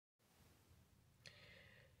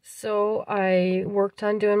So I worked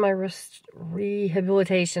on doing my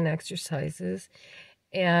rehabilitation exercises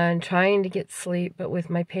and trying to get sleep, but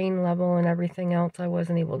with my pain level and everything else, I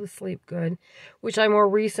wasn't able to sleep good, which I more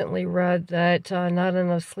recently read that not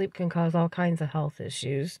enough sleep can cause all kinds of health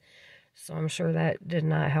issues. So I'm sure that did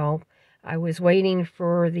not help. I was waiting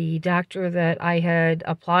for the doctor that I had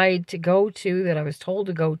applied to go to, that I was told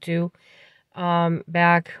to go to,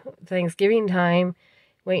 back Thanksgiving time,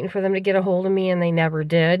 waiting for them to get a hold of me, and they never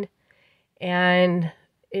did. And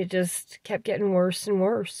it just kept getting worse and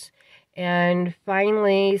worse. And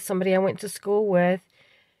finally, somebody I went to school with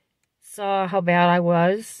saw how bad I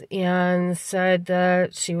was and said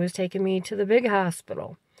that she was taking me to the big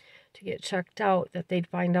hospital to get checked out, that they'd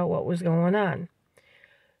find out what was going on.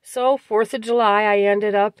 So 4th of July, I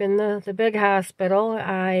ended up in the big hospital.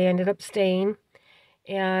 I ended up staying.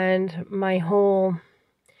 And my whole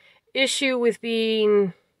issue with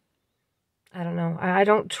being, I don't know, I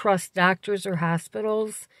don't trust doctors or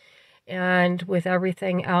hospitals. And with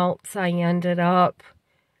everything else, I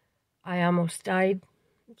almost died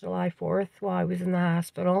July 4th while I was in the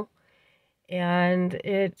hospital. And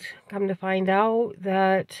it come to find out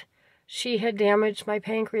that she had damaged my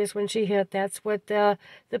pancreas when she hit. That's what the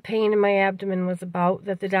pain in my abdomen was about,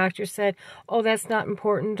 that the doctor said, oh, that's not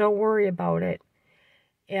important, don't worry about it.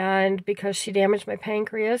 And because she damaged my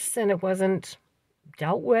pancreas and it wasn't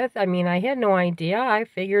dealt with, I mean, I had no idea. I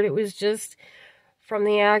figured it was just from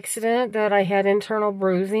the accident, that I had internal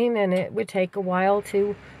bruising and it would take a while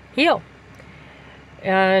to heal.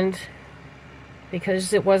 And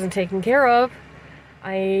because it wasn't taken care of,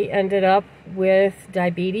 I ended up with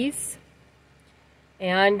diabetes,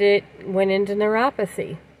 and it went into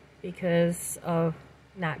neuropathy because of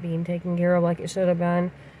not being taken care of like it should have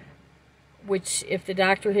been. Which, if the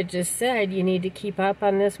doctor had just said, you need to keep up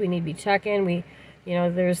on this, we need to be checking,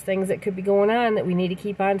 there's things that could be going on that we need to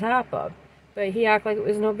keep on top of. But he acted like it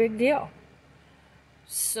was no big deal.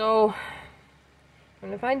 So, I'm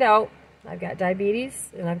going to find out I've got diabetes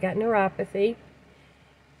and I've got neuropathy.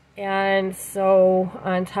 And so,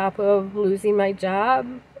 on top of losing my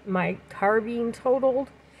job, my car being totaled,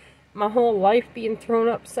 my whole life being thrown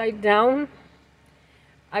upside down,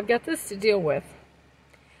 I've got this to deal with.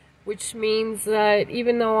 Which means that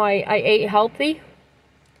even though I ate healthy,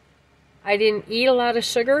 I didn't eat a lot of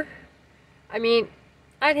sugar. I mean,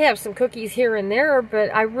 I'd have some cookies here and there,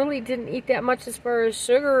 but I really didn't eat that much as far as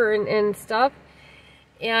sugar and stuff.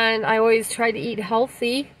 And I always tried to eat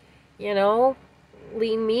healthy,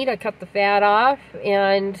 lean meat. I cut the fat off,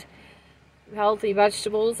 and healthy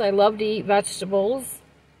vegetables. I love to eat vegetables.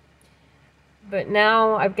 But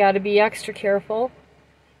now I've got to be extra careful.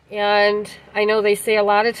 And I know they say a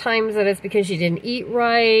lot of times that it's because you didn't eat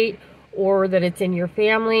right or that it's in your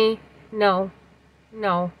family. No.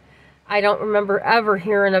 I don't remember ever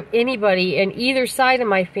hearing of anybody in either side of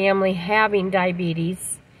my family having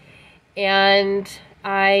diabetes. And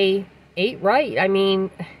I ate right. I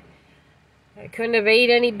mean, I couldn't have ate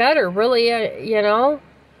any better, really,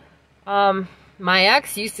 My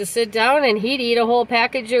ex used to sit down and he'd eat a whole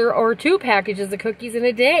package or 2 packages of cookies in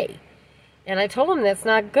a day. And I told him that's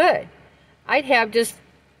not good. I'd have just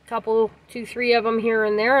a couple, 2, 3 of them here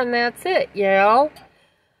and there, and that's it,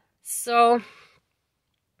 So,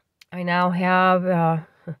 I now have an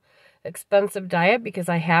expensive diet because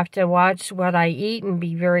I have to watch what I eat and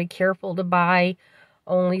be very careful to buy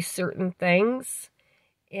only certain things.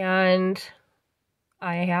 And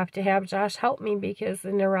I have to have Josh help me because the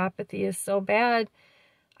neuropathy is so bad.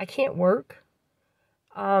 I can't work.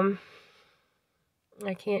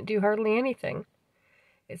 I can't do hardly anything.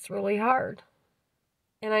 It's really hard.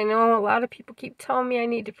 And I know a lot of people keep telling me I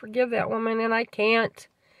need to forgive that woman, and I can't.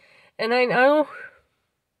 And I know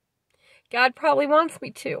God probably wants me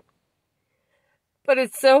to. But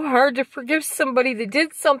it's so hard to forgive somebody that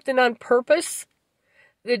did something on purpose,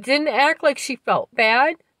 that didn't act like she felt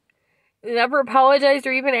bad, that never apologized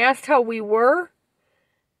or even asked how we were.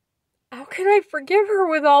 How can I forgive her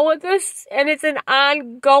with all of this? And it's an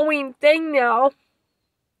ongoing thing now.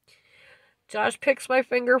 Josh picks my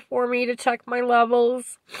finger for me to check my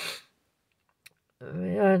levels.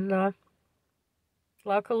 And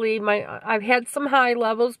luckily, I've had some high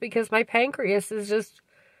levels because my pancreas is just,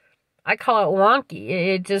 I call it wonky.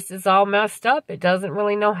 It just is all messed up. It doesn't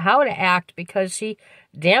really know how to act because she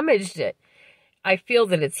damaged it. I feel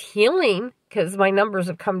that it's healing because my numbers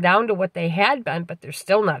have come down to what they had been, but they're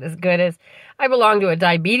still not as good as, I belong to a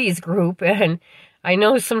diabetes group, and I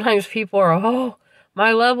know sometimes people are, oh,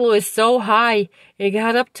 my level is so high, it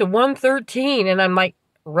got up to 113, and I'm like,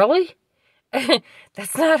 really?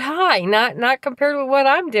 That's not high, not compared with what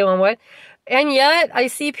I'm dealing with. And yet, I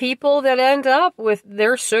see people that end up with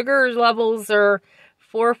their sugar levels are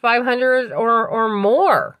 400 or 500 or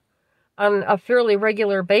more on a fairly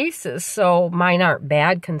regular basis. So mine aren't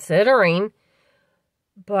bad considering,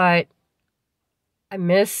 but I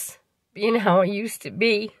miss being how it used to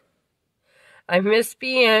be. I miss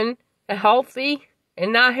being healthy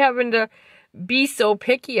and not having to be so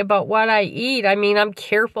picky about what I eat. I mean, I'm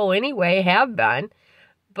careful anyway, have been.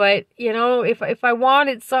 But, you know, if I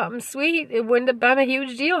wanted something sweet, it wouldn't have been a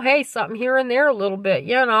huge deal. Hey, something here and there a little bit,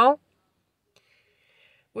 you know.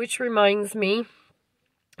 Which reminds me,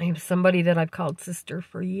 I have somebody that I've called sister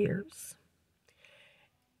for years.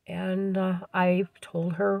 And I've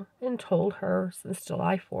told her since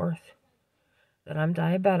July 4th that I'm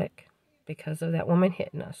diabetic because of that woman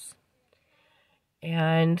hitting us.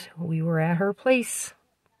 And we were at her place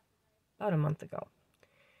about a month ago.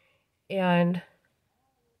 And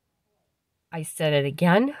I said it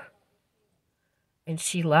again. And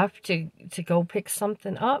she left to go pick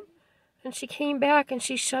something up. And she came back and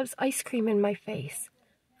she shoves ice cream in my face.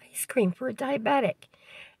 Ice cream for a diabetic.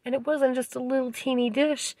 And it wasn't just a little teeny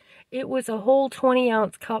dish. It was a whole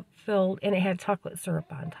 20-ounce cup filled, and it had chocolate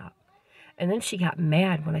syrup on top. And then she got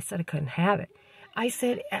mad when I said I couldn't have it. I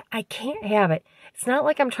said, I can't have it. It's not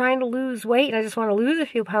like I'm trying to lose weight. I just want to lose a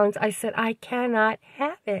few pounds. I said, I cannot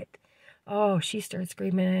have it. Oh, she started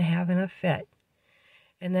screaming and having a fit.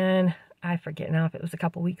 And then, I forget now if it was a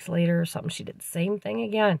couple weeks later or something, she did the same thing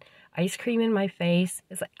again. Ice cream in my face.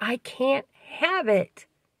 It's like, I can't have it.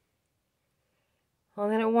 Well,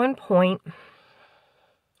 then at one point,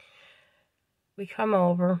 we come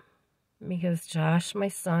over because Josh, my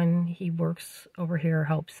son, he works over here,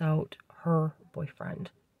 helps out her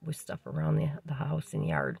boyfriend with stuff around the house and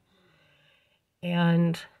yard.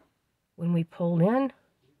 And when we pulled in,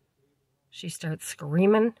 she starts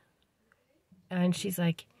screaming. And she's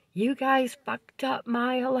like, you guys fucked up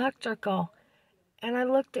my electrical. And I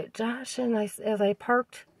looked at Josh, and as I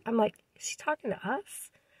parked, I'm like, is she talking to us?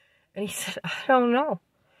 And he said, I don't know.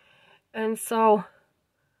 And so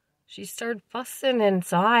she started fussing, and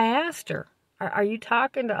so I asked her, are you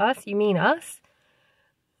talking to us? You mean us?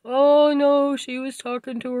 Oh, no, she was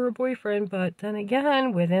talking to her boyfriend. But then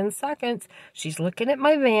again, within seconds, she's looking at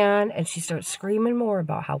my van, and she starts screaming more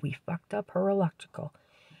about how we fucked up her electrical.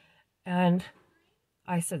 And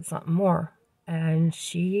I said something more, and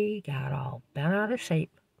she got all bent out of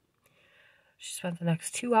shape. She spent the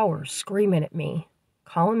next 2 hours screaming at me,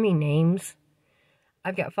 calling me names.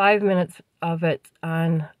 I've got 5 minutes of it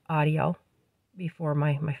on audio before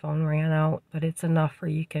my phone ran out, but it's enough for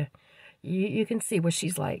you can see what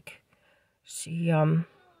she's like. She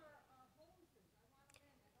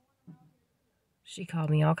called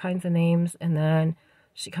me all kinds of names, and then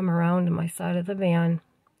she come around to my side of the van.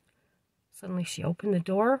 Suddenly she opened the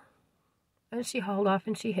door, and she hauled off,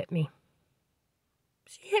 and she hit me.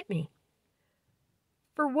 She hit me.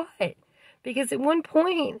 For what? Because at one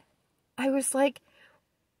point, I was like,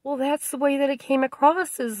 well, that's the way that it came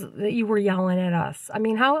across, is that you were yelling at us. I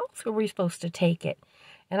mean, how else were we supposed to take it?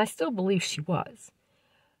 And I still believe she was.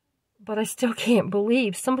 But I still can't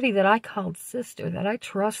believe somebody that I called sister, that I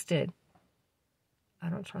trusted. I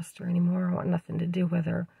don't trust her anymore. I want nothing to do with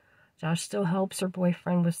her. Josh still helps her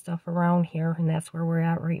boyfriend with stuff around here, and that's where we're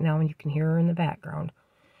at right now, and you can hear her in the background.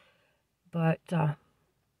 But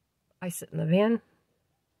I sit in the van.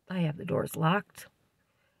 I have the doors locked,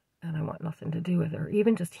 and I want nothing to do with her.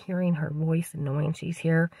 Even just hearing her voice and knowing she's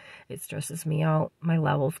here, it stresses me out. My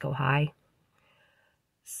levels go high.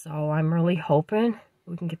 So I'm really hoping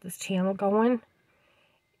we can get this channel going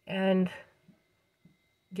and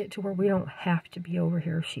get to where we don't have to be over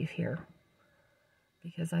here if she's here.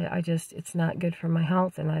 Because I just, it's not good for my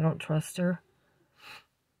health, and I don't trust her.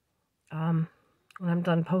 When I'm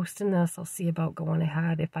done posting this, I'll see about going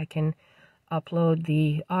ahead if I can upload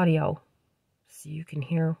the audio so you can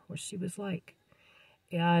hear what she was like.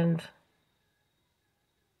 And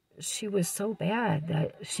she was so bad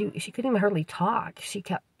that she couldn't even hardly talk. She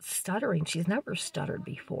kept stuttering. She's never stuttered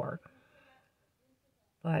before.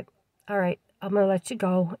 But, all right. I'm going to let you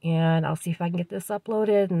go, and I'll see if I can get this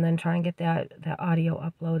uploaded and then try and get that audio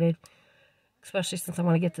uploaded, especially since I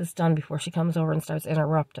want to get this done before she comes over and starts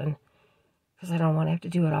interrupting, because I don't want to have to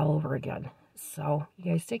do it all over again. So, you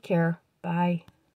guys take care. Bye.